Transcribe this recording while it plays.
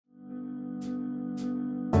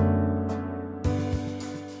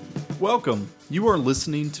Welcome. You are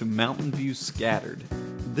listening to Mountain View Scattered.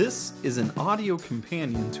 This is an audio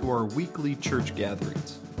companion to our weekly church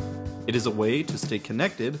gatherings. It is a way to stay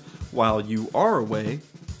connected while you are away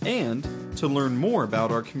and to learn more about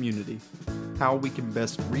our community, how we can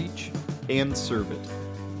best reach and serve it.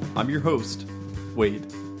 I'm your host,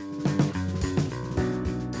 Wade.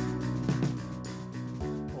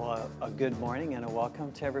 Well, a good morning and a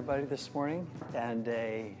welcome to everybody this morning, and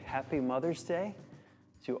a happy Mother's Day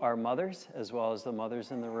to our mothers, as well as the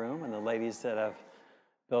mothers in the room and the ladies that have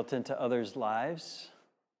built into others' lives.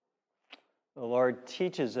 The Lord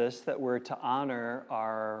teaches us that we're to honor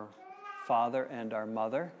our father and our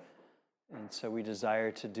mother, and so we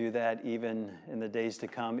desire to do that even in the days to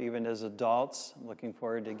come, even as adults. I'm looking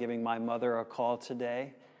forward to giving my mother a call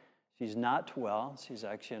today. She's not well. She's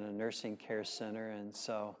actually in a nursing care center, and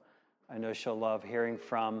so I know she'll love hearing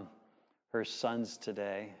from her sons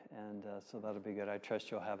today, and so that'll be good. I trust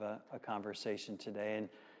you'll have a conversation today. And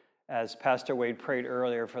as Pastor Wade prayed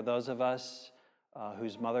earlier, for those of us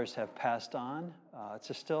whose mothers have passed on,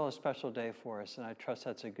 it's still a special day for us, and I trust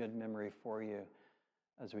that's a good memory for you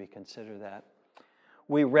as we consider that.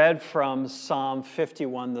 We read from Psalm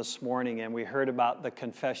 51 this morning, and we heard about the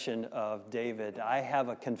confession of David. I have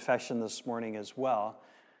a confession this morning as well,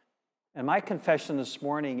 and my confession this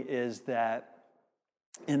morning is that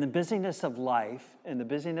in the busyness of life, in the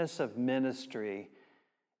busyness of ministry,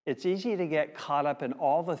 it's easy to get caught up in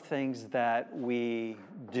all the things that we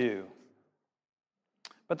do.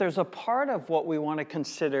 But there's a part of what we want to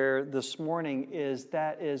consider this morning is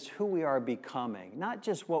who we are becoming. Not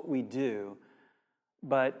just what we do,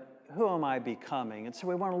 but who am I becoming? And so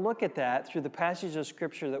we want to look at that through the passage of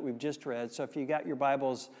Scripture that we've just read. So if you got your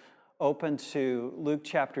Bibles open to Luke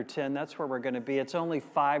chapter 10, that's where we're going to be. It's only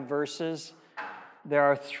 5 verses. There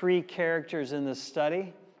are 3 characters in this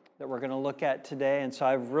study that we're going to look at today, and so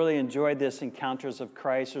I've really enjoyed this Encounters of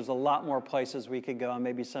Christ. There's a lot more places we could go, and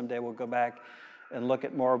maybe someday we'll go back and look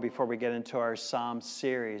at more before we get into our Psalm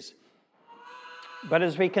series. But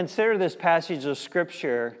as we consider this passage of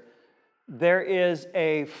Scripture, there is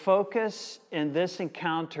a focus in this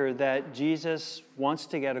encounter that Jesus wants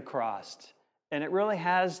to get across, and it really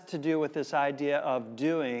has to do with this idea of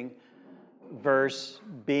doing versus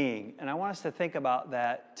being. And I want us to think about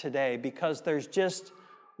that today, because there's just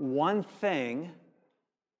one thing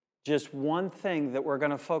that we're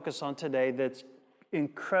going to focus on today that's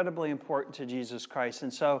incredibly important to Jesus Christ.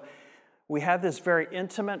 And so we have this very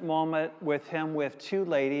intimate moment with him with 2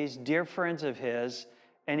 ladies, dear friends of his,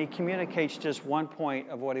 and he communicates just one point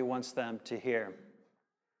of what he wants them to hear.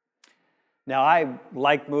 Now, I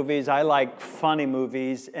like movies. I like funny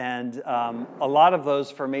movies, and a lot of those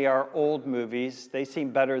for me are old movies. They seem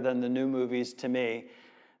better than the new movies to me.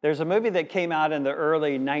 There's a movie that came out in the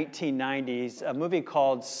early 1990s, a movie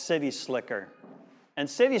called City Slicker. And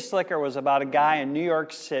City Slicker was about a guy in New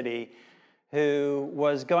York City who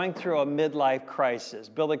was going through a midlife crisis.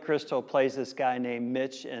 Billy Crystal plays this guy named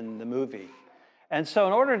Mitch in the movie. And so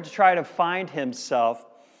in order to try to find himself,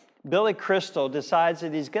 Billy Crystal decides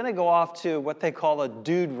that he's going to go off to what they call a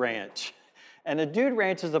dude ranch. And a dude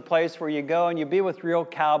ranch is a place where you go and you be with real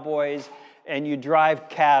cowboys and you drive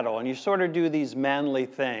cattle and you sort of do these manly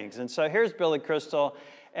things. And so here's Billy Crystal,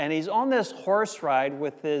 and he's on this horse ride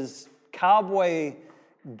with his cowboy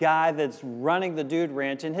guy that's running the dude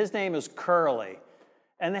ranch, and his name is Curly.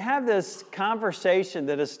 And they have this conversation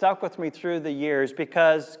that has stuck with me through the years,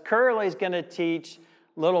 because Curly's going to teach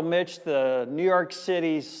little Mitch, the New York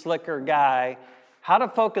City slicker guy, how to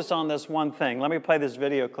focus on this one thing. Let me play this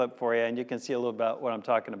video clip for you, and you can see a little about what I'm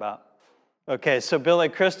talking about. Okay, so Billy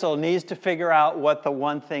Crystal needs to figure out what the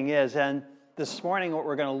one thing is. And this morning, what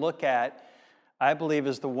we're going to look at, I believe,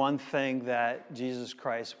 is the one thing that Jesus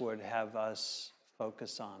Christ would have us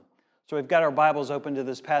focus on. So we've got our Bibles open to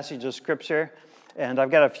this passage of Scripture, and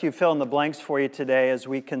I've got a few fill-in-the-blanks for you today as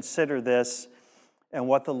we consider this and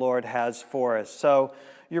what the Lord has for us. So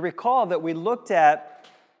you recall that we looked at,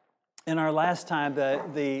 in our last time,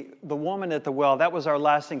 the woman at the well. That was our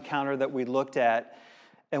last encounter that we looked at,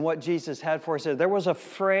 and what Jesus had for us. There was a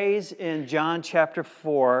phrase in John chapter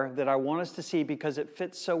 4 that I want us to see because it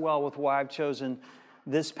fits so well with why I've chosen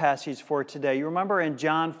this passage for today. You remember in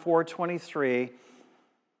John 4:23,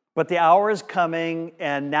 but the hour is coming,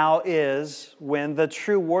 and now is, when the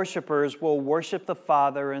true worshipers will worship the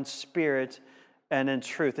Father in spirit and in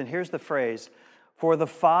truth. And here's the phrase: for the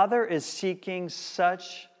Father is seeking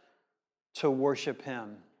such to worship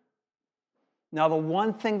him. Now, the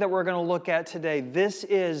one thing that we're going to look at today, this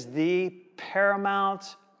is the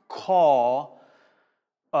paramount call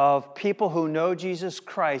of people who know Jesus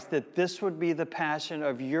Christ, that this would be the passion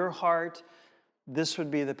of your heart this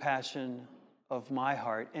would be the passion of my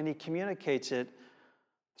heart. And he communicates it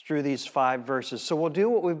through these 5 verses. So we'll do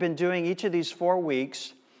what we've been doing each of these 4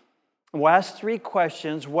 weeks. We'll ask 3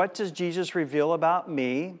 questions. What does Jesus reveal about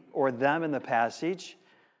me or them in the passage?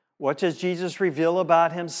 What does Jesus reveal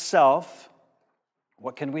about himself?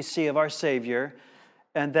 What can we see of our Savior?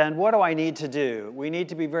 And then what do I need to do? We need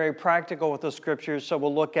to be very practical with the scriptures, so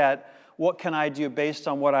we'll look at what can I do based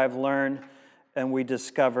on what I've learned and we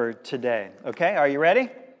discovered today. Okay, are you ready?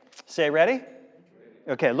 Say ready.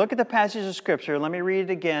 Okay, look at the passage of scripture. Let me read it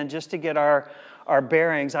again just to get our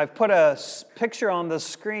bearings. I've put a picture on the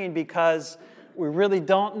screen because we really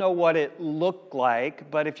don't know what it looked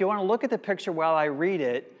like, but if you want to look at the picture while I read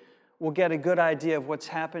it, we'll get a good idea of what's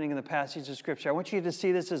happening in the passage of scripture. I want you to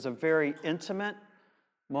see this as a very intimate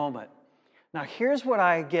moment. Now, here's what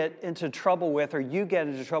I get into trouble with, or you get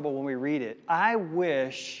into trouble when we read it. I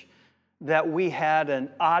wish that we had an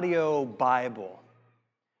audio Bible.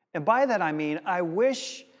 And by that I mean, I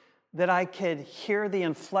wish that I could hear the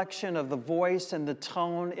inflection of the voice and the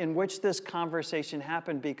tone in which this conversation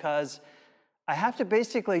happened, because I have to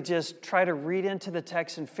basically just try to read into the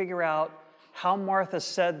text and figure out how Martha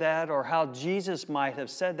said that or how Jesus might have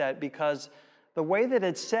said that, because the way that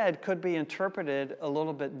it's said could be interpreted a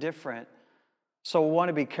little bit different. So we want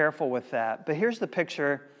to be careful with that. But here's the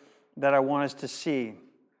picture that I want us to see.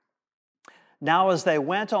 Now as they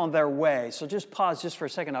went on their way, so just pause just for a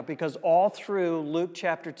second now, because all through Luke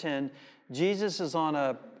chapter 10, Jesus is on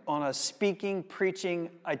a speaking, preaching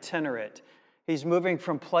itinerant. He's moving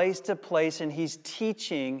from place to place and he's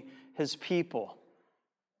teaching his people.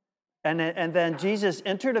 And then Jesus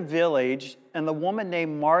entered a village, and the woman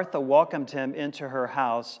named Martha welcomed him into her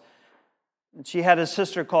house. And she had a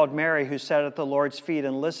sister called Mary who sat at the Lord's feet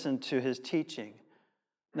and listened to his teaching.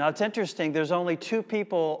 Now, it's interesting. There's only 2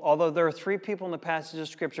 people, although there are 3 people in the passage of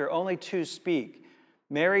Scripture, only 2 speak.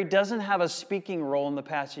 Mary doesn't have a speaking role in the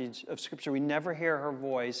passage of Scripture. We never hear her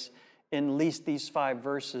voice in at least these 5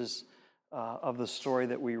 verses of the story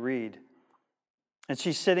that we read. And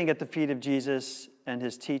she's sitting at the feet of Jesus and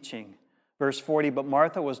his teaching. Verse 40, but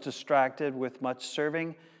Martha was distracted with much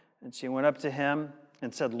serving, and she went up to him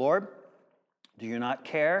and said, Lord, do you not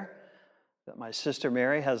care that my sister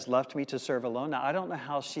Mary has left me to serve alone? Now, I don't know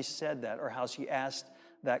how she said that or how she asked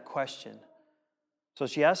that question. So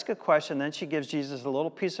she asked a question, then she gives Jesus a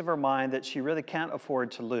little piece of her mind that she really can't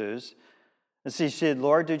afford to lose. And she said,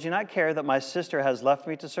 Lord, did you not care that my sister has left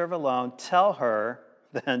me to serve alone? Tell her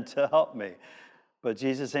then to help me. But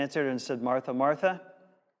Jesus answered and said, Martha, Martha,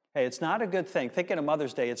 hey, it's not a good thing. Thinking of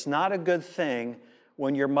Mother's Day, it's not a good thing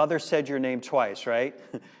when your mother said your name twice, right?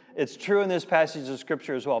 It's true in this passage of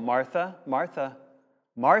Scripture as well. Martha, Martha,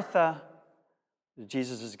 Martha.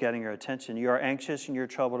 Jesus is getting her attention. You are anxious and you're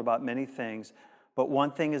troubled about many things, but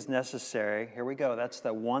one thing is necessary. Here we go. That's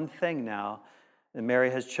the one thing now. And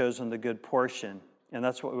Mary has chosen the good portion. And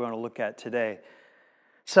that's what we want to look at today.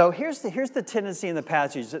 So here's the tendency in the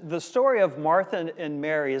passage. The story of Martha and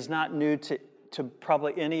Mary is not new to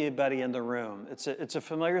probably anybody in the room. It's a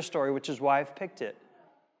familiar story, which is why I've picked it.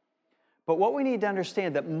 But what we need to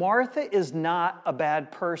understand that Martha is not a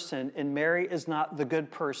bad person and Mary is not the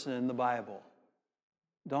good person in the Bible.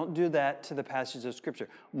 Don't do that to the passage of Scripture.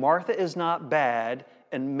 Martha is not bad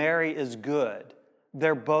and Mary is good.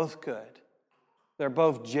 They're both good. They're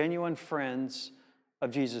both genuine friends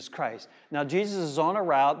of Jesus Christ. Now, Jesus is on a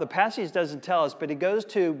route. The passage doesn't tell us, but he goes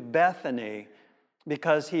to Bethany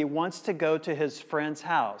because he wants to go to his friend's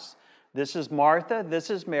house. This is Martha, this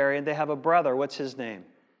is Mary, and they have a brother. What's his name?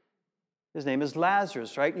 His name is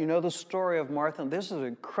Lazarus, right? You know the story of Martha. This is an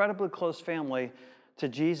incredibly close family to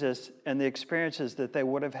Jesus and the experiences that they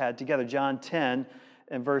would have had together. John 10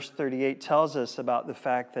 and verse 38 tells us about the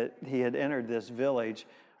fact that he had entered this village,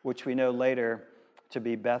 which we know later to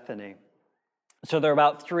be Bethany. So they're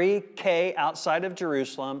about 3K outside of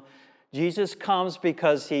Jerusalem. Jesus comes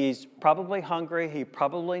because he's probably hungry, he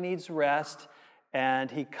probably needs rest, and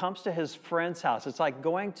he comes to his friend's house. It's like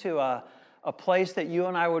going to a place that you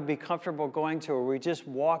and I would be comfortable going to, where we just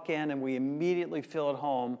walk in and we immediately feel at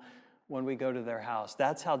home when we go to their house.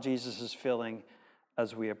 That's how Jesus is feeling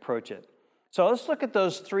as we approach it. So let's look at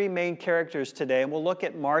those 3 main characters today, and we'll look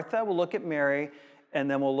at Martha, we'll look at Mary, and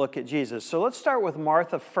then we'll look at Jesus. So let's start with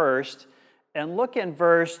Martha first, and look in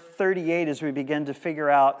verse 38 as we begin to figure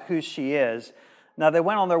out who she is. Now they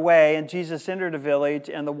went on their way, and Jesus entered a village,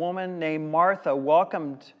 and the woman named Martha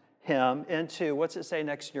welcomed him into, what's it say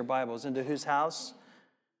next in your Bibles? Into whose house?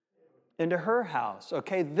 Into her house.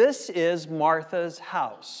 Okay, this is Martha's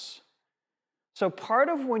house. So part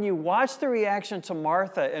of when you watch the reaction to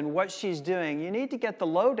Martha and what she's doing, you need to get the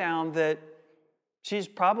lowdown that she's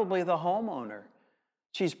probably the homeowner.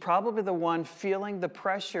 She's probably the one feeling the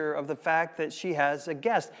pressure of the fact that she has a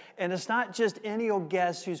guest. And it's not just any old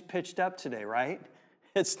guest who's pitched up today, right?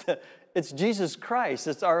 It's Jesus Christ.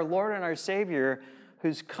 It's our Lord and our Savior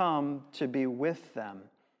who's come to be with them.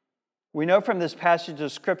 We know from this passage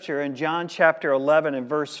of Scripture in John chapter 11 and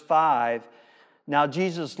verse 5, now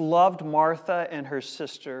Jesus loved Martha and her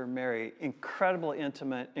sister Mary. Incredibly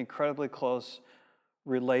intimate, incredibly close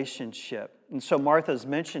relationship. And so Martha is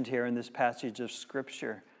mentioned here in this passage of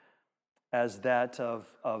Scripture as that of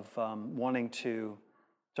wanting to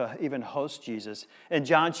even host Jesus. In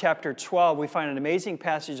John chapter 12, we find an amazing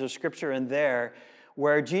passage of Scripture in there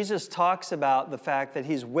where Jesus talks about the fact that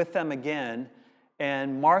he's with them again,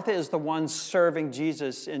 and Martha is the one serving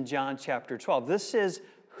Jesus in John chapter 12. This is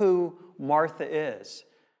who Martha is.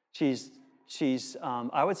 She's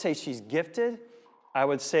I would say she's gifted. I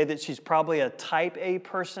would say that she's probably a type A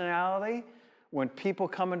personality. When people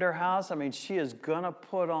come into her house, I mean, she is going to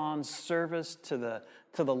put on service to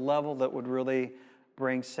the level that would really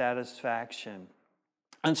bring satisfaction.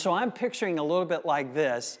 And so I'm picturing a little bit like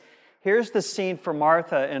this. Here's the scene for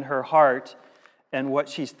Martha in her heart and what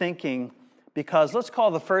she's thinking, because let's call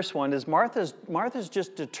the first one is Martha's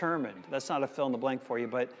just determined. That's not a fill in the blank for you,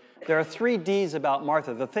 but there are 3 D's about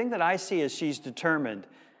Martha. The thing that I see is she's determined.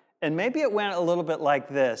 And maybe it went a little bit like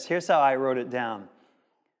this. Here's how I wrote it down.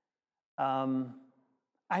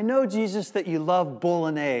 I know, Jesus, that you love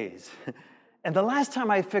bolognese. And the last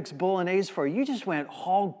time I fixed bolognese for you, you just went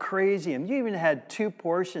hog crazy. And you even had 2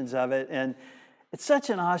 portions of it. And it's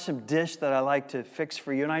such an awesome dish that I like to fix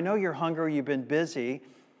for you. And I know you're hungry, you've been busy.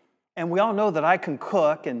 And we all know that I can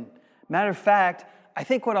cook. And matter of fact, I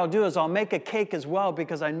think what I'll do is I'll make a cake as well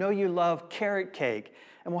because I know you love carrot cake.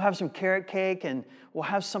 And we'll have some carrot cake and we'll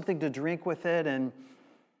have something to drink with it. And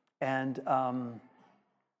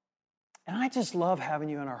I just love having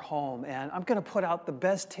you in our home. And I'm going to put out the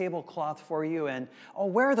best tablecloth for you. And,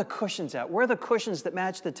 where are the cushions at? Where are the cushions that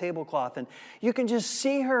match the tablecloth? And you can just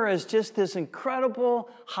see her as just this incredible,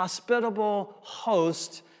 hospitable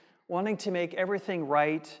host wanting to make everything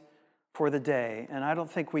right for the day. And I don't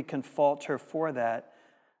think we can fault her for that.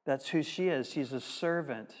 That's who she is. She's a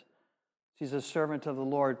servant. She's a servant of the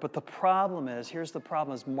Lord. But the problem is, here's the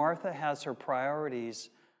problem, is Martha has her priorities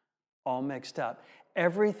all mixed up.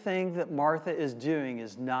 Everything that Martha is doing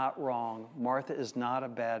is not wrong. Martha is not a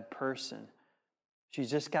bad person. She's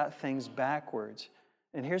just got things backwards.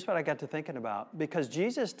 And here's what I got to thinking about. Because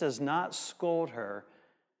Jesus does not scold her.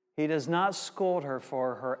 He does not scold her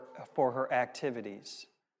for her activities.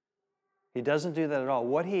 He doesn't do that at all.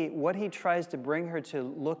 What he tries to bring her to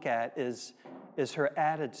look at is her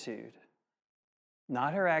attitude.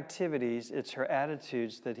 Not her activities, it's her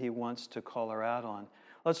attitudes that he wants to call her out on.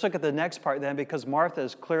 Let's look at the next part then, because Martha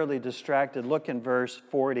is clearly distracted. Look in verse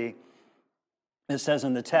 40. It says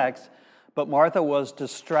in the text, but Martha was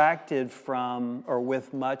distracted from or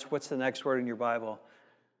with much. What's the next word in your Bible?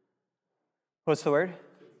 What's the word?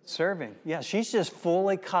 Serving. Yeah, she's just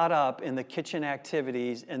fully caught up in the kitchen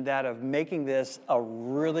activities and that of making this a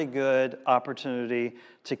really good opportunity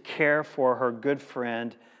to care for her good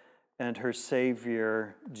friend and her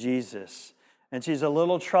Savior, Jesus. And she's a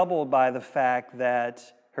little troubled by the fact that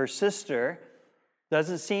her sister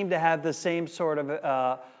doesn't seem to have the same sort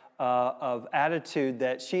of attitude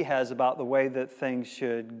that she has about the way that things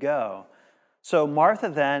should go. So Martha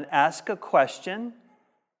then asks a question,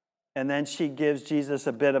 and then she gives Jesus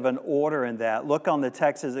a bit of an order in that. Look on the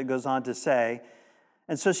text as it goes on to say,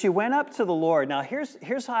 and so she went up to the Lord. Now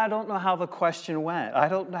here's how I don't know how the question went. I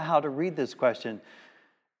don't know how to read this question.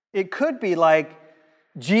 It could be like,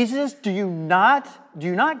 Jesus, do you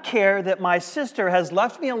not care that my sister has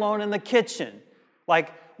left me alone in the kitchen?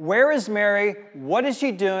 Like, where is Mary? What is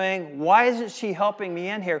she doing? Why isn't she helping me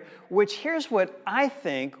in here? Which here's what I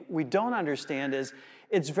think we don't understand is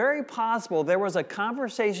it's very possible there was a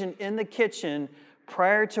conversation in the kitchen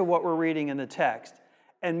prior to what we're reading in the text.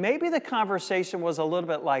 And maybe the conversation was a little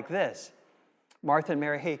bit like this. Martha and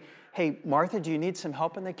Mary, hey, Martha, do you need some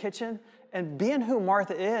help in the kitchen? And being who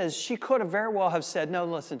Martha is, she could have very well have said, no,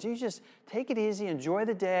 listen, you just take it easy, enjoy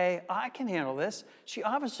the day. I can handle this. She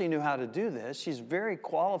obviously knew how to do this. She's very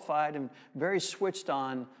qualified and very switched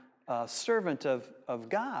on servant of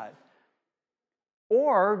God.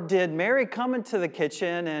 Or did Mary come into the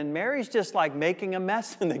kitchen and Mary's just like making a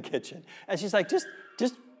mess in the kitchen? And she's like, just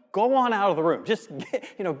go on out of the room. Just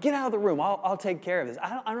get out of the room. I'll take care of this.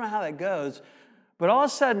 I don't know how that goes. But all of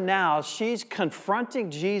a sudden now she's confronting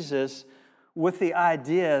Jesus with the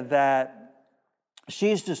idea that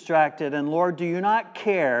she's distracted, and Lord, do you not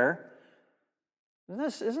care?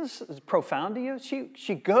 Isn't this profound to you?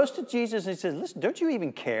 She goes to Jesus and says, listen, don't you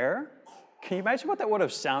even care? Can you imagine what that would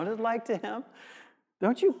have sounded like to him?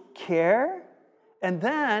 Don't you care? And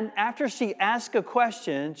then, after she asks a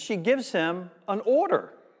question, she gives him an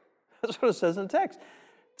order. That's what it says in the text.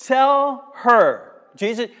 Tell her,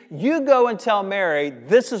 Jesus, you go and tell Mary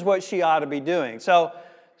this is what she ought to be doing. So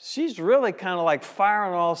she's really kind of like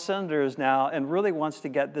firing on all cylinders now and really wants to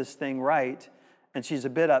get this thing right. And she's a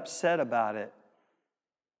bit upset about it.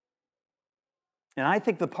 And I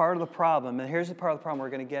think the part of the problem, and here's the part of the problem we're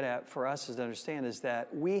going to get at for us is to understand, is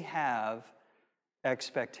that we have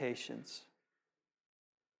expectations.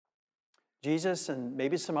 Jesus and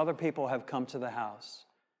maybe some other people have come to the house.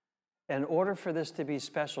 In order for this to be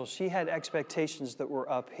special, she had expectations that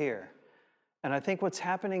were up here. And I think what's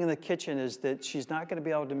happening in the kitchen is that she's not going to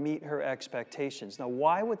be able to meet her expectations. Now,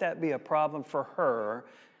 why would that be a problem for her?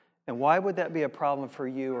 And why would that be a problem for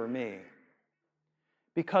you or me?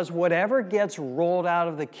 Because whatever gets rolled out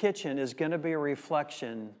of the kitchen is going to be a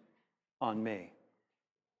reflection on me.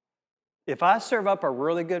 If I serve up a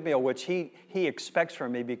really good meal, which he expects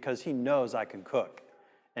from me because he knows I can cook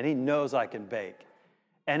and he knows I can bake.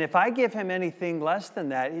 And if I give him anything less than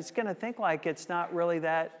that, he's going to think like it's not really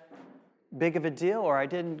that big of a deal or I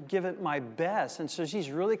didn't give it my best. And so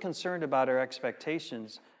she's really concerned about her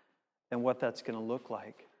expectations and what that's going to look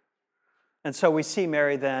like. And so we see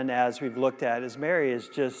Mary then, as we've looked at, as Mary is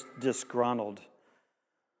just disgruntled.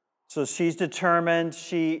 So she's determined,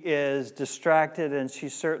 she is distracted, and she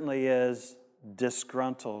certainly is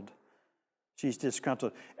disgruntled. She's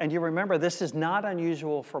disgruntled. And you remember, this is not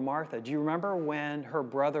unusual for Martha. Do you remember when her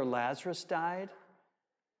brother Lazarus died?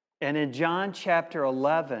 And in John chapter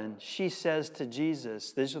 11, she says to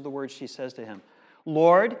Jesus, these are the words she says to him,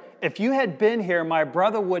 Lord, if you had been here, my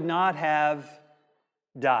brother would not have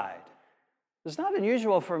died. It's not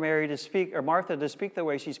unusual for Mary to speak, or Martha to speak the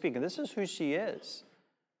way she's speaking. This is who she is.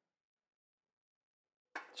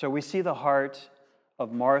 So we see the heart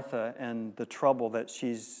of Martha and the trouble that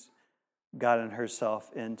she's gotten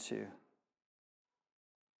herself into.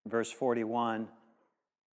 Verse 41,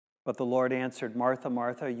 but the Lord answered, Martha,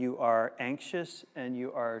 Martha, you are anxious and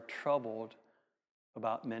you are troubled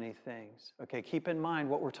about many things. Okay, keep in mind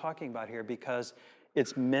what we're talking about here because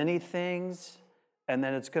it's many things. And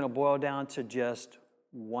then it's going to boil down to just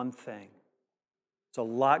one thing. There's a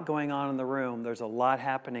lot going on in the room. There's a lot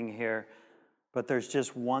happening here. But there's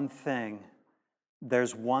just one thing.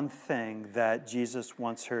 There's one thing that Jesus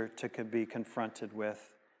wants her to be confronted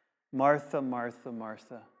with. Martha, Martha,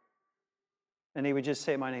 Martha. And he would just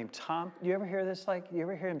say my name. Tom, do you ever hear this? You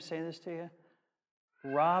ever hear him saying this to you?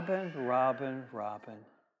 Robin, Robin, Robin.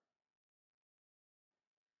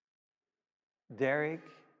 Derek,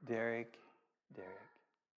 Derek, Derek.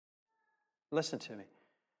 Listen to me.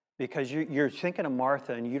 Because you're thinking of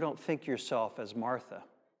Martha and you don't think yourself as Martha,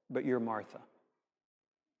 but you're Martha.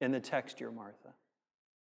 In the text, you're Martha.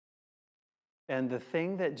 And the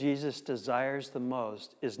thing that Jesus desires the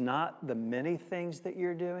most is not the many things that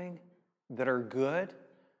you're doing that are good.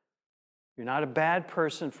 You're not a bad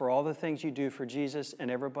person for all the things you do for Jesus and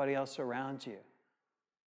everybody else around you.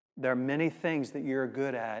 There are many things that you're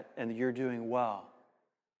good at and that you're doing well.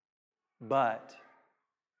 But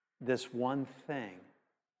this one thing,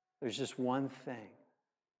 there's just one thing.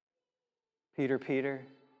 Peter,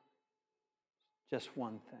 just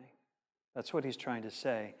one thing. That's what he's trying to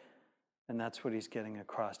say, and that's what he's getting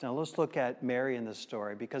across. Now let's look at Mary in the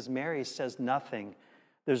story, because Mary says nothing.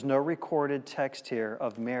 There's no recorded text here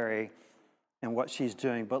of Mary and what she's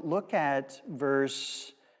doing. But look at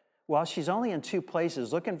she's only in two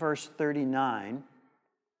places. Look in verse 39.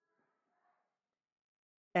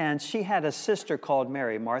 And she had a sister called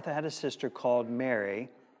Mary. Martha had a sister called Mary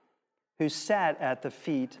who sat at the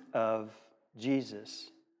feet of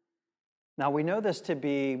Jesus. Now, we know this to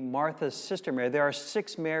be Martha's sister Mary. There are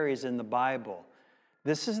 6 Marys in the Bible.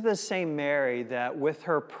 This is the same Mary that with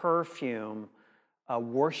her perfume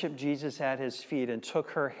worshiped Jesus at his feet and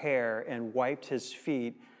took her hair and wiped his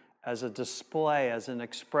feet as a display, as an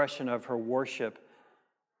expression of her worship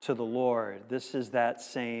to the Lord. This is that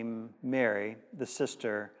same Mary, the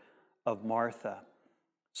sister of Martha.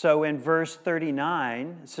 So in verse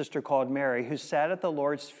 39, a sister called Mary, who sat at the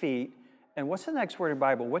Lord's feet, and what's the next word in the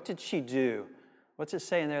Bible? What did she do? What's it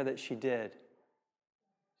say in there that she did?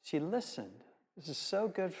 She listened. This is so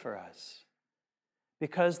good for us.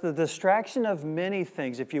 Because the distraction of many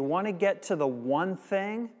things, if you want to get to the one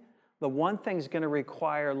thing is going to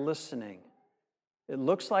require listening. It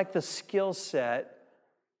looks like the skill set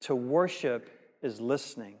to worship is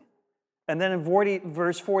listening. And then in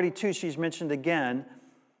verse 42, she's mentioned again,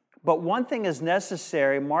 but one thing is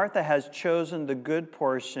necessary. Martha has chosen the good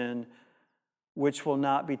portion, which will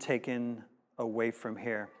not be taken away from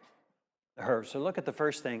her. her. So look at the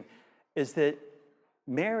first thing, is that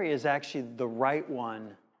Mary is actually the right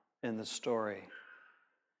one in the story.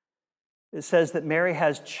 It says that Mary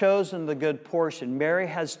has chosen the good portion. Mary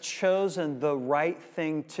has chosen the right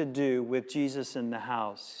thing to do with Jesus in the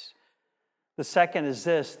house. The second is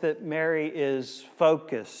this, that Mary is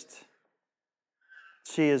focused.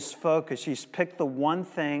 She is focused. She's picked the one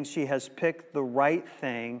thing. She has picked the right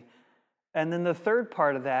thing. And then the third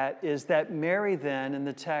part of that is that Mary then, in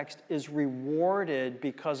the text, is rewarded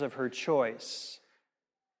because of her choice.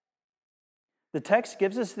 The text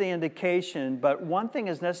gives us the indication, but one thing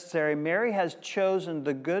is necessary. Mary has chosen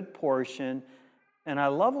the good portion. And I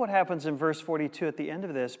love what happens in verse 42 at the end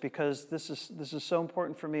of this, because this is so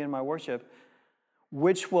important for me in my worship,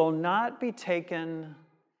 which will not be taken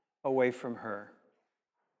away from her.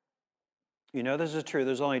 You know this is true.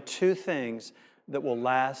 There's only two things that will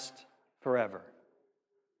last forever.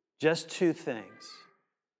 Just two things.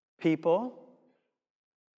 People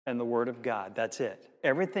and the Word of God. That's it.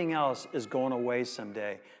 Everything else is going away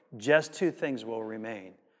someday. Just two things will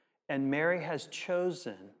remain. And Mary has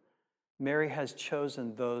chosen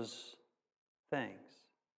those things.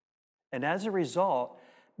 And as a result,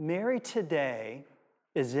 Mary today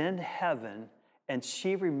is in heaven, and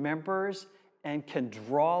she remembers and can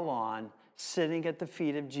draw on sitting at the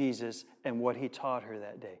feet of Jesus and what he taught her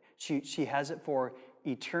that day. She has it for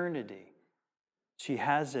eternity. She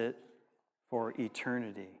has it for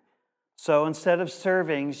eternity. So instead of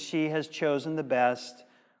serving, she has chosen the best,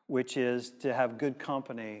 which is to have good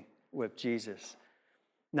company with Jesus.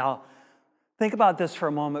 Now, think about this for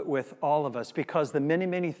a moment with all of us, because the many,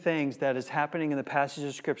 many things that is happening in the passage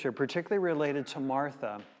of Scripture, particularly related to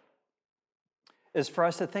Martha, is for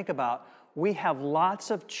us to think about. We have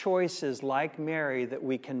lots of choices like Mary that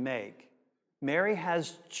we can make. Mary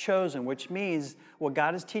has chosen, which means what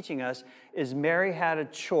God is teaching us is Mary had a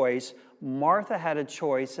choice. Martha had a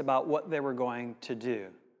choice about what they were going to do.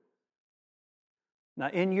 Now,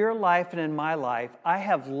 in your life and in my life, I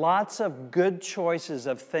have lots of good choices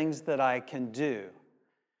of things that I can do.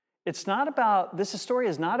 This story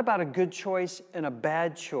is not about a good choice and a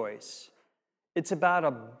bad choice. It's about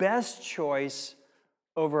a best choice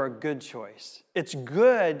over a good choice. It's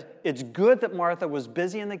good that Martha was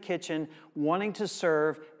busy in the kitchen wanting to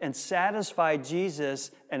serve and satisfy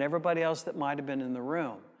Jesus and everybody else that might have been in the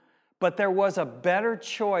room. But there was a better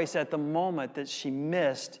choice at the moment that she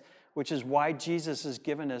missed, which is why Jesus has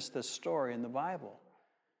given us this story in the Bible.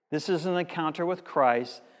 This is an encounter with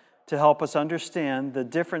Christ to help us understand the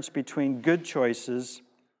difference between good choices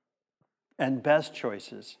and best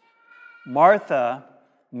choices. Martha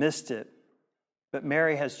missed it, but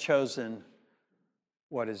Mary has chosen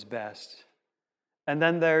what is best. And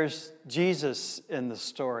then there's Jesus in the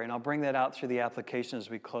story, and I'll bring that out through the application as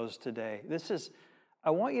we close today. I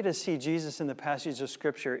want you to see Jesus in the passage of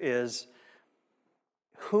Scripture is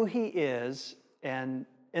who he is, and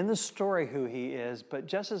in the story who he is, but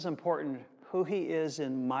just as important, who he is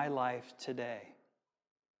in my life today.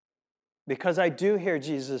 Because I do hear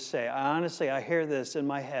Jesus say, I hear this in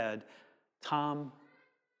my head, Tom.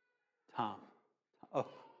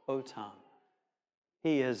 Oh, Tom.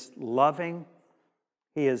 He is loving,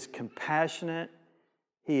 he is compassionate,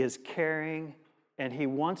 he is caring, and he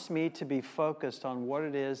wants me to be focused on what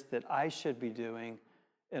it is that I should be doing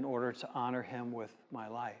in order to honor him with my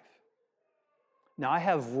life. Now, I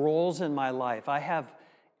have roles in my life. I have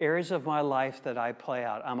areas of my life that I play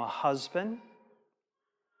out. I'm a husband,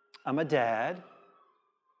 I'm a dad,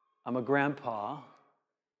 I'm a grandpa,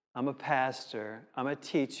 I'm a pastor, I'm a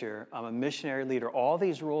teacher, I'm a missionary leader, all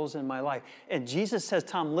these roles in my life. And Jesus says,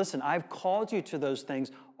 Tom, listen, I've called you to those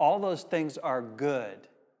things. All those things are good.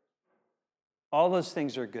 All those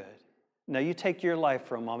things are good. Now you take your life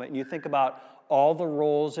for a moment and you think about all the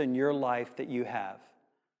roles in your life that you have.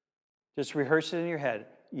 Just rehearse it in your head.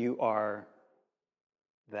 You are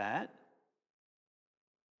that.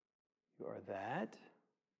 You are that.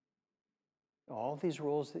 All these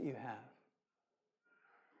roles that you have.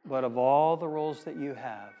 But of all the roles that you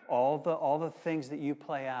have, all the things that you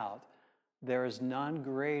play out, there is none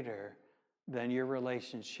greater than your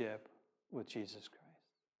relationship with Jesus Christ.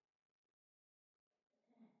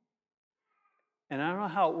 And I don't know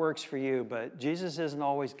how it works for you, but Jesus isn't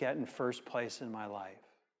always getting first place in my life.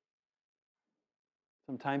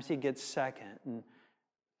 Sometimes he gets second and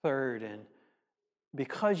third, and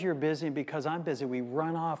because you're busy and because I'm busy, we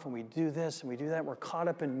run off and we do this and we do that. We're caught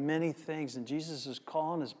up in many things, and Jesus is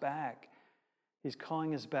calling us back. He's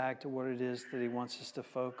calling us back to what it is that he wants us to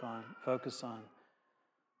focus on.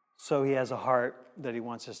 So he has a heart that he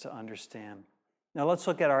wants us to understand. Now let's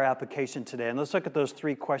look at our application today, and let's look at those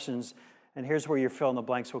three questions And here's where your fill in the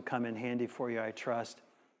blanks will come in handy for you, I trust.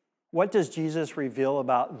 What does Jesus reveal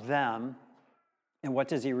about them, and what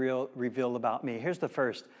does he reveal about me? Here's the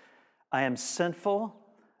first. I am sinful,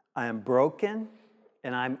 I am broken,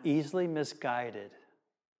 and I'm easily misguided.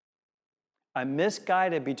 I'm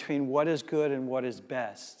misguided between what is good and what is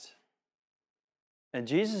best. And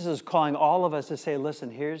Jesus is calling all of us to say, listen,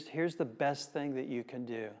 here's the best thing that you can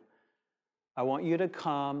do. I want you to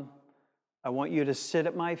come, I want you to sit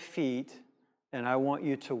at my feet, and I want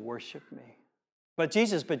you to worship me. But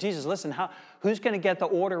Jesus, listen, who's going to get the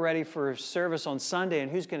order ready for service on Sunday,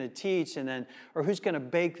 and who's going to teach, or who's going to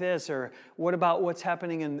bake this, or what about what's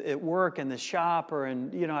happening at work and the shop,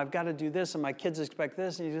 I've got to do this, and my kids expect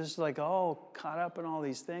this, and you're just like, caught up in all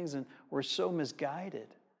these things, and we're so misguided.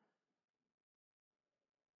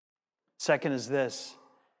 Second is this,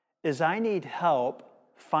 I need help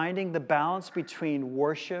finding the balance between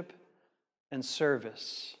worship and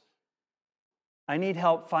service. I need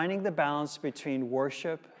help finding the balance between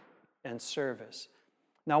worship and service.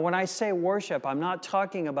 Now, when I say worship, I'm not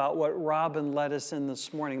talking about what Robin led us in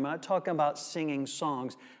this morning. I'm not talking about singing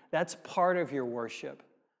songs. That's part of your worship.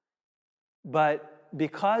 But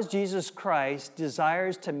because Jesus Christ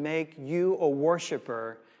desires to make you a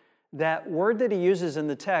worshiper, that word that he uses in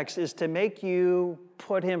the text is to make you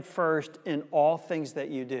put him first in all things that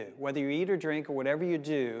you do. Whether you eat or drink or whatever you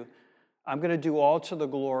do, I'm going to do all to the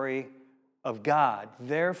glory of God.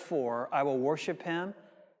 Therefore, I will worship him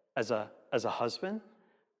as a husband.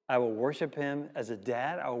 I will worship him as a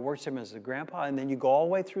dad. I will worship him as a grandpa. And then you go all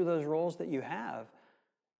the way through those roles that you have.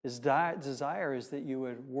 His desire is that you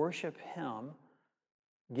would worship him,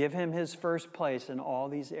 give him his first place in all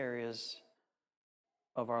these areas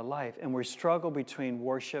of our life. And we struggle between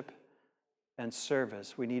worship and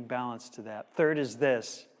service. We need balance to that. Third is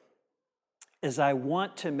this, I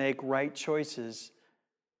want to make right choices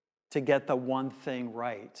to get the one thing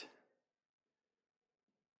right.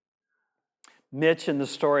 Mitch, in the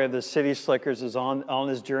story of the City Slickers, is on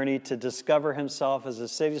his journey to discover himself as a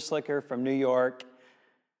city slicker from New York.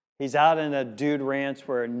 He's out in a dude ranch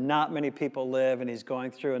where not many people live, and he's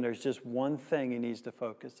going through, and there's just one thing he needs to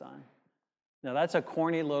focus on. Now, that's a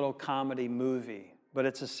corny little comedy movie, but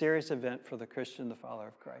it's a serious event for the Christian, the follower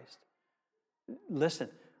of Christ. Listen,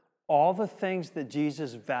 all the things that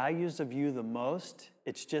Jesus values of you the most,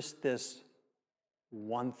 it's just this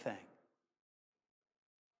one thing.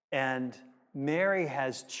 And Mary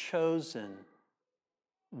has chosen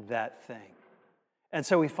that thing. And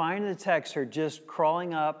so we find in the text her just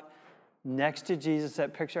crawling up next to Jesus,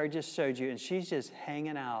 that picture I just showed you, and she's just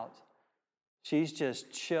hanging out. She's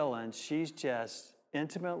just chilling. She's just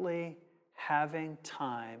intimately having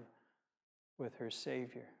time with her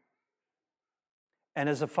Savior. And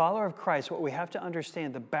as a follower of Christ, what we have to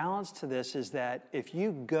understand, the balance to this is that if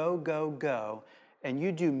you go, and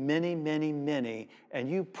you do many, and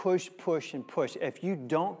you push, and push, if you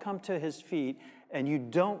don't come to his feet and you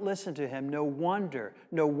don't listen to him, no wonder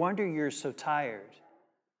you're so tired.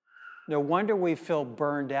 No wonder we feel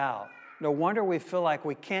burned out. No wonder we feel like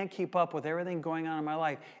we can't keep up with everything going on in my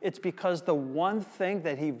life. It's because the one thing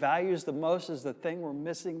that he values the most is the thing we're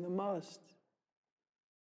missing the most.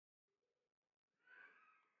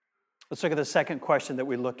 Let's look at the second question that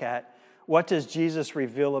we look at. What does Jesus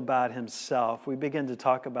reveal about himself? We begin to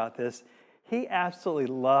talk about this. He absolutely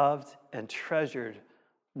loved and treasured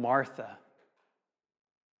Martha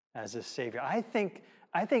as a Savior. I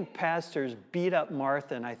think pastors beat up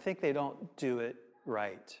Martha, and I think they don't do it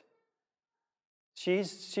right.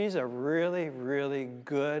 She's a really, really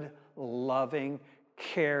good, loving,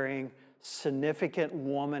 caring, significant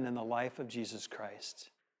woman in the life of Jesus Christ.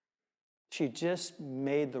 She just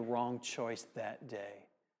made the wrong choice that day.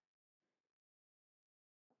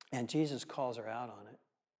 And Jesus calls her out on it.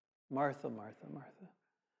 Martha, Martha, Martha.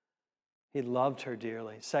 He loved her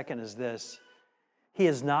dearly. Second is this. He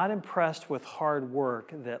is not impressed with hard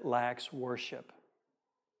work that lacks worship.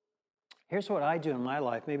 Here's what I do in my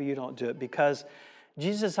life. Maybe you don't do it. Because,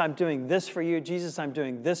 Jesus, I'm doing this for you. Jesus, I'm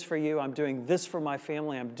doing this for you. I'm doing this for my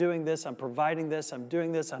family. I'm doing this. I'm providing this. I'm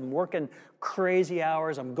doing this. I'm working crazy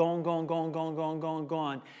hours. I'm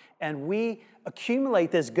going. And we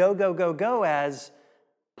accumulate this go as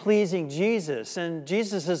pleasing Jesus. And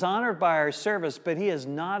Jesus is honored by our service, but he is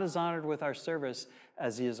not as honored with our service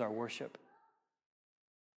as he is our worship.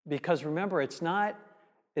 Because remember, it's not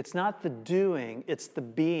the doing, it's the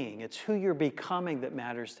being. It's who you're becoming that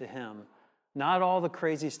matters to him. Not all the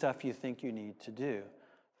crazy stuff you think you need to do.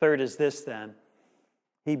 Third is this then.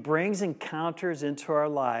 He brings encounters into our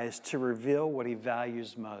lives to reveal what he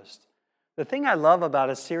values most. The thing I love about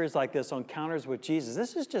a series like this on Encounters with Jesus,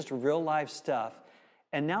 this is just real life stuff.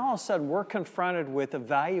 And now all of a sudden we're confronted with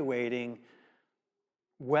evaluating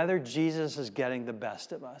whether Jesus is getting the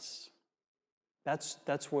best of us. That's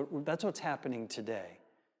what's happening today.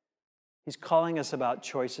 He's calling us about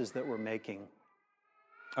choices that we're making.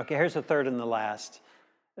 Okay, here's the third and the last,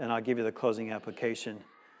 and I'll give you the closing application.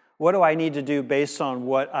 What do I need to do based on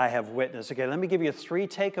what I have witnessed? Okay, let me give you 3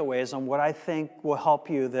 takeaways on what I think will help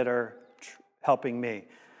you that are helping me.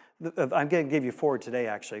 I'm going to give you 4 today,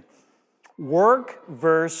 actually. Work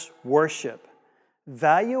versus worship.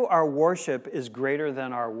 Value our worship is greater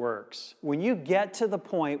than our works. When you get to the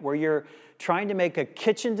point where you're trying to make a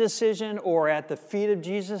kitchen decision or at the feet of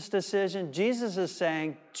Jesus decision, Jesus is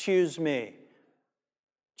saying, choose me.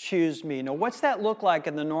 Choose me. Now, what's that look like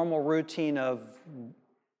in the normal routine of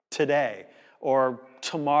today or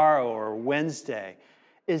tomorrow or Wednesday?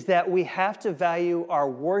 Is that we have to value our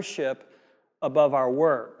worship above our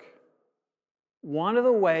work. One of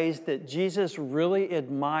the ways that Jesus really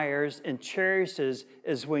admires and cherishes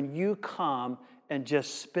is when you come and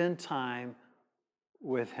just spend time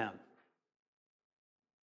with Him.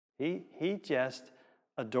 He just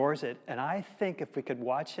adores it. And I think if we could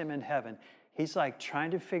watch Him in heaven, He's like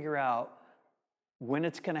trying to figure out when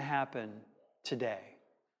it's going to happen today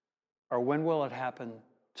or when will it happen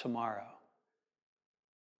tomorrow.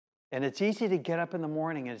 And it's easy to get up in the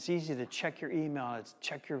morning and it's easy to check your email, it's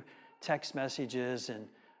check your text messages, and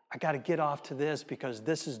I got to get off to this because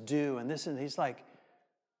this is due and this, and he's like,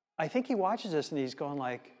 I think he watches us and he's going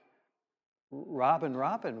like, Robin,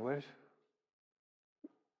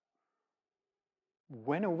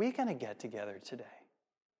 when are we going to get together today?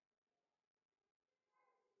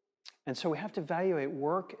 And so we have to evaluate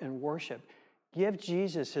work and worship. Give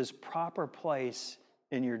Jesus His proper place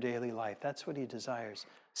in your daily life. That's what He desires.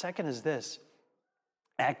 Second is this,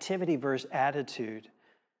 activity versus attitude.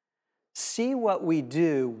 See what we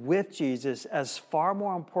do with Jesus as far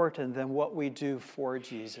more important than what we do for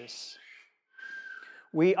Jesus.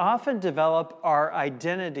 We often develop our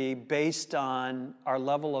identity based on our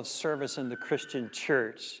level of service in the Christian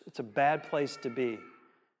church. It's a bad place to be.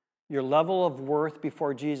 Your level of worth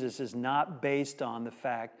before Jesus is not based on the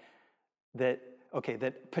fact that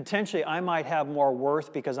potentially I might have more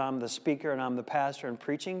worth because I'm the speaker and I'm the pastor and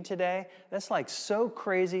preaching today. That's like so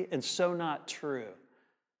crazy and so not true.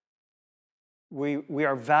 We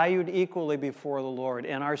are valued equally before the Lord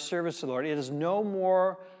in our service to the Lord. It is no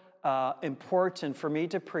more important for me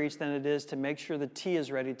to preach than it is to make sure the tea is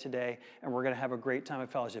ready today and we're going to have a great time of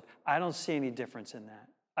fellowship. I don't see any difference in that.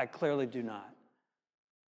 I clearly do not.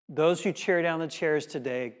 Those who cheer down the chairs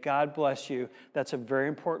today, God bless you. That's a very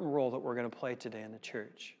important role that we're going to play today in the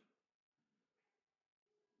church.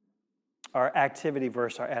 Our activity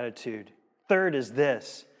versus our attitude. Third is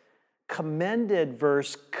this, commended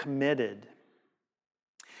versus committed.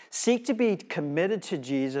 Seek to be committed to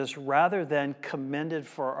Jesus rather than commended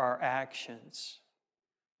for our actions.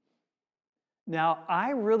 Now, I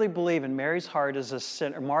really believe in Martha's heart as a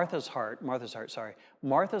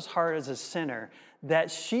sinner,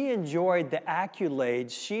 that she enjoyed the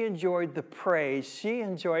accolades, she enjoyed the praise,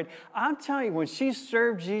 I'm telling you, when she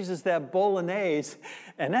served Jesus that bolognese,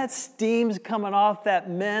 and that steam's coming off that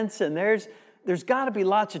mince, and there's got to be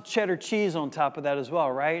lots of cheddar cheese on top of that as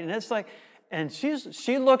well, right? And it's like, and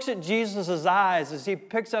she looks at Jesus' eyes as he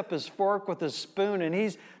picks up his fork with his spoon, and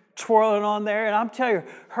he's twirling on there, and I'm telling you,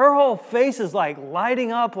 her whole face is like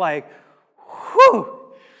lighting up like, whew!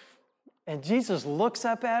 And Jesus looks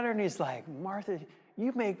up at her and he's like, Martha,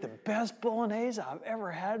 you make the best bolognese I've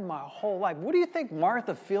ever had in my whole life. What do you think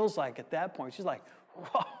Martha feels like at that point? She's like,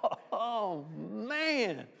 oh,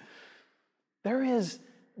 man. There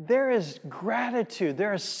is gratitude,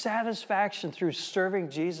 there is satisfaction through serving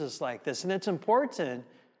Jesus like this. And it's important.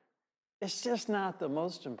 It's just not the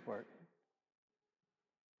most important.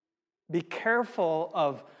 Be careful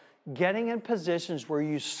of getting in positions where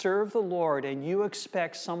you serve the Lord and you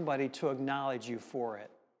expect somebody to acknowledge you for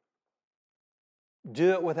it.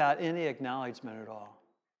 Do it without any acknowledgement at all.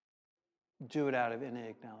 Do it out of any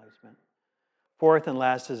acknowledgement. Fourth and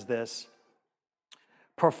last is this,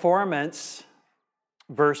 performance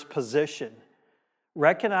versus position.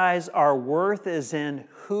 Recognize our worth is in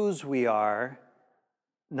whose we are,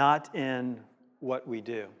 not in what we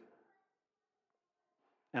do.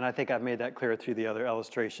 And I think I've made that clear through the other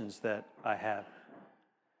illustrations that I have.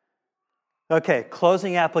 Okay,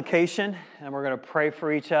 closing application, and we're going to pray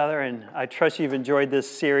for each other. And I trust you've enjoyed this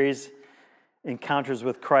series, Encounters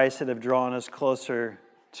with Christ, that have drawn us closer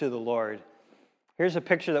to the Lord. Here's a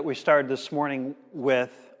picture that we started this morning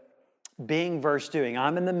with, being versus doing.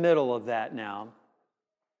 I'm in the middle of that now.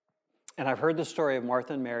 And I've heard the story of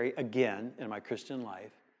Martha and Mary again in my Christian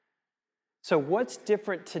life. So what's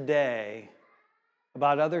different today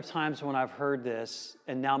about other times when I've heard this,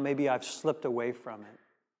 and now maybe I've slipped away from it?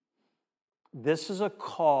 This is a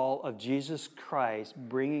call of Jesus Christ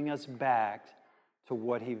bringing us back to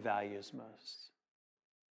what he values most.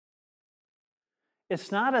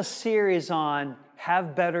 It's not a series on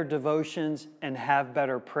have better devotions and have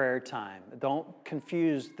better prayer time. Don't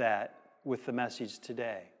confuse that with the message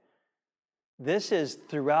today. This is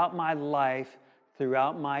throughout my life,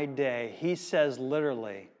 throughout my day. He says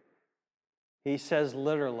literally,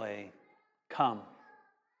 come.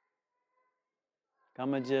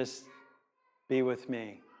 Come and just be with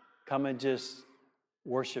me. Come and just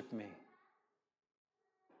worship me.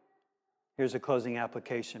 Here's a closing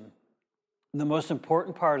application. The most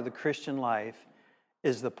important part of the Christian life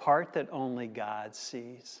is the part that only God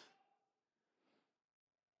sees.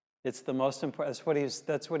 It's the most important.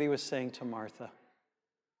 That's what he was saying to Martha.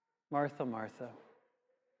 Martha, Martha.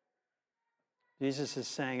 Jesus is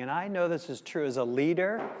saying, and I know this is true as a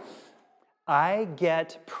leader, I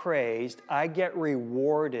get praised, I get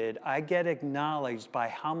rewarded, I get acknowledged by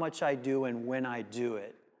how much I do and when I do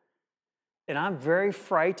it. And I'm very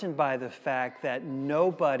frightened by the fact that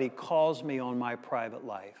nobody calls me on my private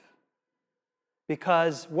life.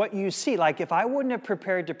 Because what you see, like if I wouldn't have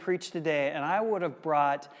prepared to preach today and I would have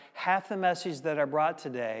brought half the message that I brought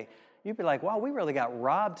today, you'd be like, wow, we really got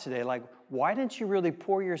robbed today. Like, why didn't you really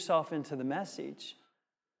pour yourself into the message?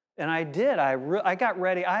 And I did. I got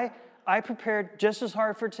ready. I prepared just as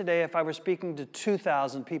hard for today if I were speaking to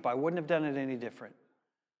 2,000 people. I wouldn't have done it any different.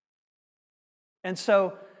 And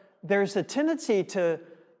so there's a tendency to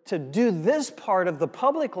do this part of the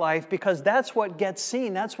public life because that's what gets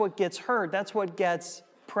seen, that's what gets heard, that's what gets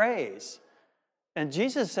praise. And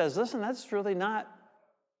Jesus says, listen, that's really not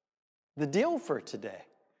the deal for today.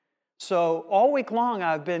 So all week long,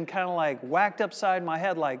 I've been kind of like whacked upside my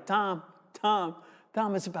head like, Tom,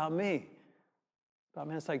 it's about me.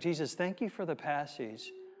 It's like, Jesus, thank you for the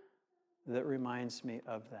passage that reminds me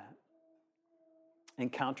of that.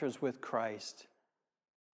 Encounters with Christ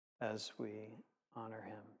as we honor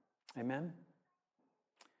him. Amen?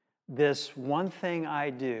 This one thing I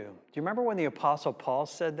do. Do you remember when the Apostle Paul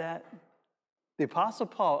said that? The Apostle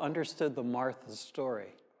Paul understood the Martha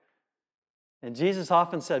story. And Jesus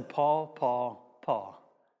often said, Paul, Paul, Paul.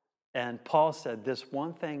 And Paul said, this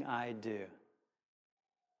one thing I do.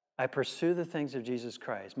 I pursue the things of Jesus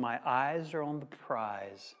Christ. My eyes are on the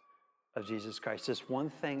prize of Jesus Christ. This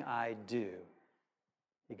one thing I do.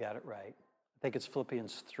 You got it right. I think it's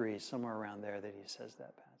Philippians 3, somewhere around there that he says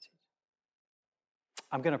that passage.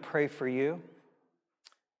 I'm going to pray for you.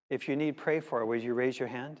 If you need pray for, would you raise your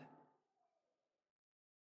hand?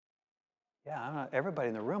 Yeah, I don't know. Everybody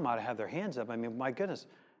in the room ought to have their hands up. I mean, my goodness.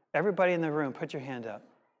 Everybody in the room, put your hand up.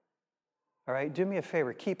 All right, do me a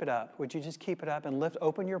favor. Keep it up. Would you just keep it up and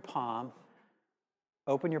open your palm.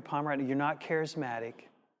 Open your palm right now. You're not charismatic.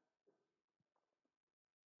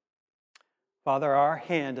 Father, our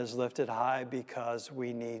hand is lifted high because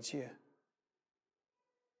we need you.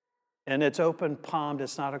 And it's open palmed.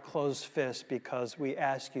 It's not a closed fist because we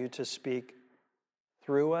ask you to speak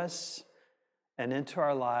through us and into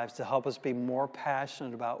our lives to help us be more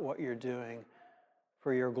passionate about what you're doing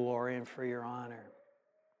for your glory and for your honor.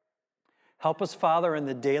 Help us, Father, in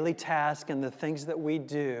the daily task and the things that we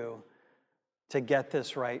do to get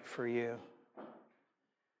this right for you.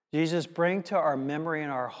 Jesus, bring to our memory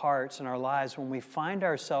and our hearts and our lives when we find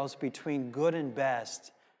ourselves between good and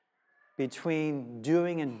best, between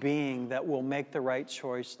doing and being, that we'll make the right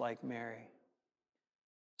choice like Mary.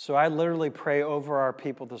 So I literally pray over our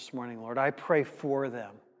people this morning, Lord. I pray for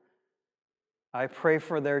them. I pray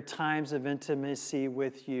for their times of intimacy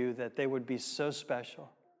with you, that they would be so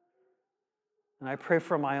special. And I pray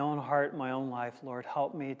for my own heart, my own life, Lord.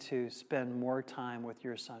 Help me to spend more time with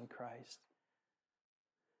your Son, Christ.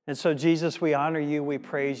 And so, Jesus, we honor you, we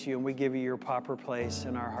praise you, and we give you your proper place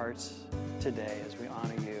in our hearts today as we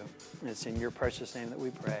honor you. And it's in your precious name that we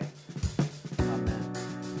pray. Amen.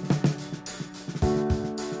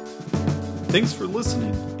 Thanks for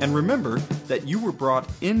listening, and remember that you were brought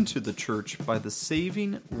into the church by the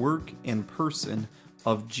saving work and person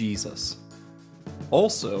of Jesus.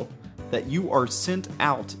 Also, that you are sent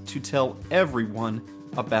out to tell everyone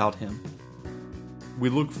about him. We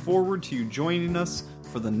look forward to you joining us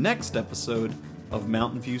for the next episode of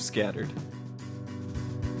Mountain View Scattered.